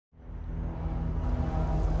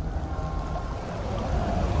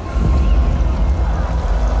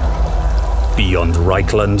Beyond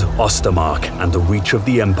Reichland, Ostermark, and the reach of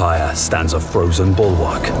the Empire stands a frozen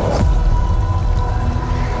bulwark.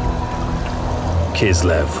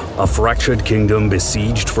 Kislev, a fractured kingdom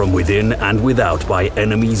besieged from within and without by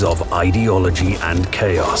enemies of ideology and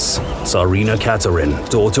chaos. Tsarina Catherine,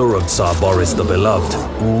 daughter of Tsar Boris the Beloved,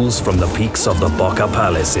 rules from the peaks of the Boka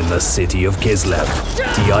Palace in the city of Kislev.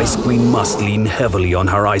 The Ice Queen must lean heavily on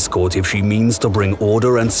her ice court if she means to bring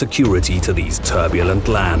order and security to these turbulent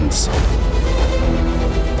lands.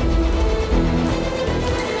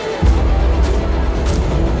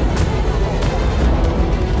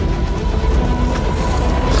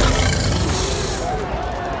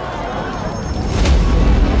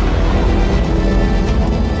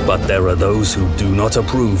 But there are those who do not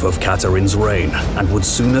approve of Catherine's reign and would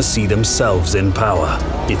sooner see themselves in power.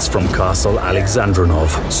 It's from Castle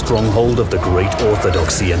Alexandrinov, stronghold of the Great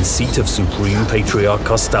Orthodoxy and seat of Supreme Patriarch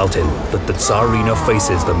Kostaltin, that the Tsarina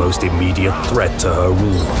faces the most immediate threat to her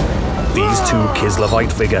rule. These two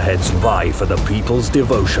Kislevite figureheads vie for the people's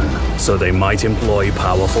devotion, so they might employ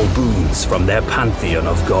powerful boons from their pantheon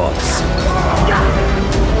of gods.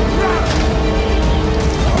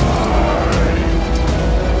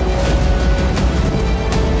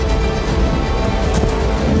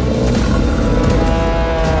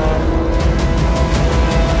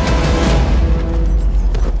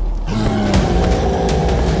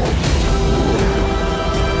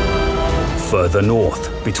 Further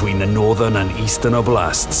north, between the northern and eastern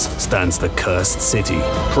oblasts, stands the Cursed City.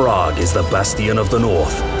 Prague is the bastion of the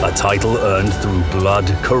north, a title earned through blood,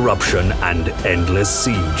 corruption, and endless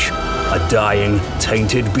siege. A dying,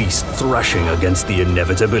 tainted beast thrashing against the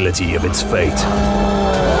inevitability of its fate.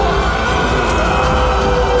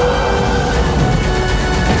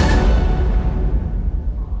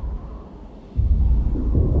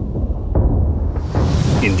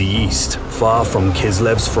 In the east, far from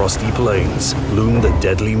Kislev's frosty plains, loom the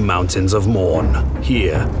deadly mountains of Morn.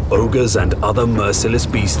 Here, ogres and other merciless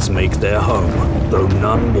beasts make their home, though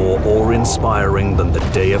none more awe-inspiring than the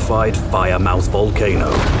deified Firemouth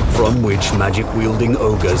volcano, from which magic-wielding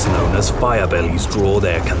ogres known as Firebellies draw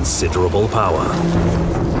their considerable power.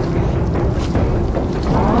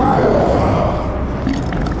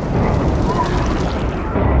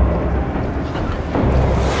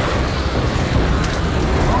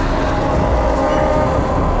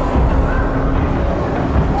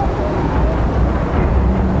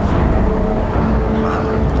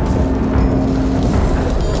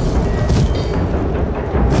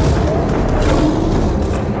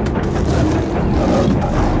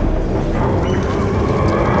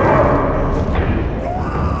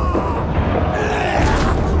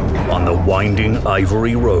 Winding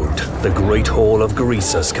ivory road, the Great Hall of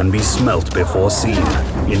Greasus can be smelt before seen.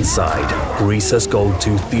 Inside, Greasus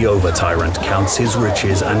Goldtooth the Over-Tyrant counts his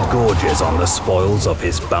riches and gorges on the spoils of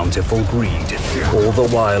his bountiful greed, all the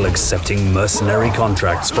while accepting mercenary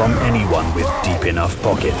contracts from anyone with deep enough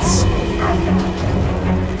pockets.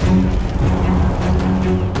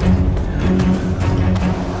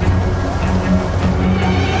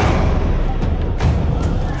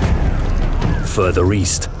 Further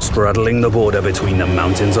east, straddling the border between the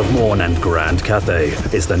mountains of Morn and Grand Cathay,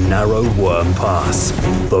 is the narrow Worm Pass.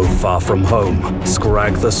 Though far from home,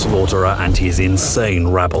 Scrag the Slaughterer and his insane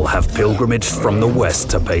rabble have pilgrimaged from the west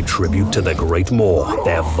to pay tribute to the Great Maw,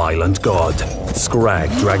 their violent god. Scrag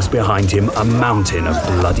drags behind him a mountain of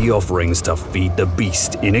bloody offerings to feed the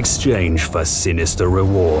beast in exchange for sinister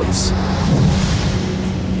rewards.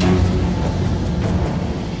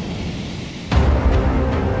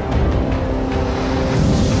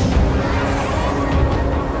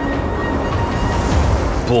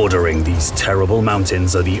 Bordering these terrible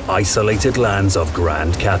mountains are the isolated lands of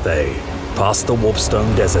Grand Cathay. Past the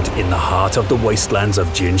Warpstone Desert in the heart of the wastelands of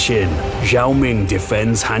Jinshin, Zhao Ming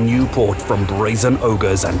defends Hanyu Port from brazen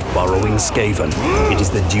ogres and burrowing Skaven. It is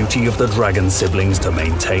the duty of the dragon siblings to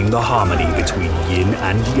maintain the harmony between yin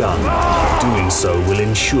and yang. Doing so will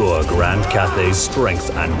ensure Grand Cathay's strength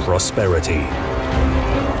and prosperity.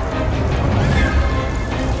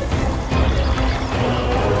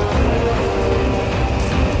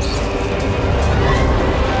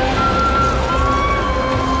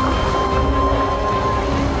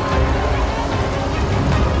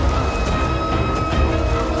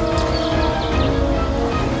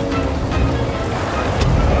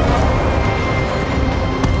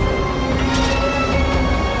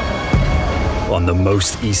 On On the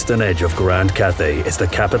most eastern edge of Grand Cathay is the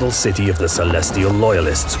capital city of the Celestial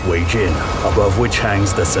Loyalists, Wei Jin, above which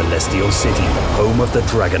hangs the Celestial City, home of the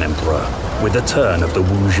Dragon Emperor. With the turn of the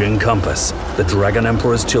Wu Jing compass, the Dragon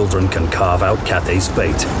Emperor's children can carve out Cathay's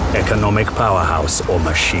fate, economic powerhouse or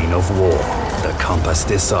machine of war. The compass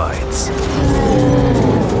decides.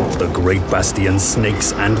 The Great Bastion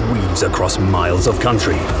snakes and weaves across miles of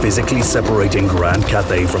country, physically separating Grand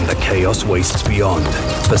Cathay from the chaos wastes beyond.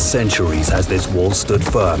 For centuries has this wall stood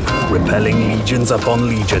firm, repelling legions upon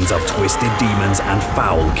legions of twisted demons and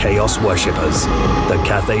foul chaos worshippers. The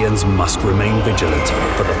Cathayans must remain vigilant,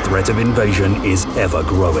 for the threat of invasion is ever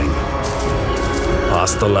growing.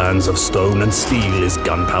 Past the lands of stone and steel is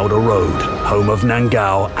Gunpowder Road, home of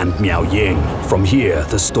Nangao and Miaoying. From here,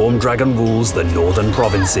 the Storm Dragon rules the northern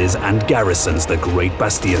provinces and garrisons the Great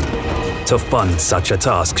Bastion. To fund such a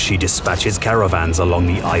task, she dispatches caravans along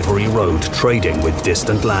the Ivory Road, trading with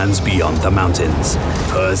distant lands beyond the mountains.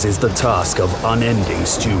 Hers is the task of unending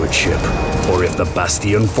stewardship, for if the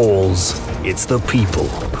Bastion falls, it's the people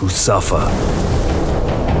who suffer.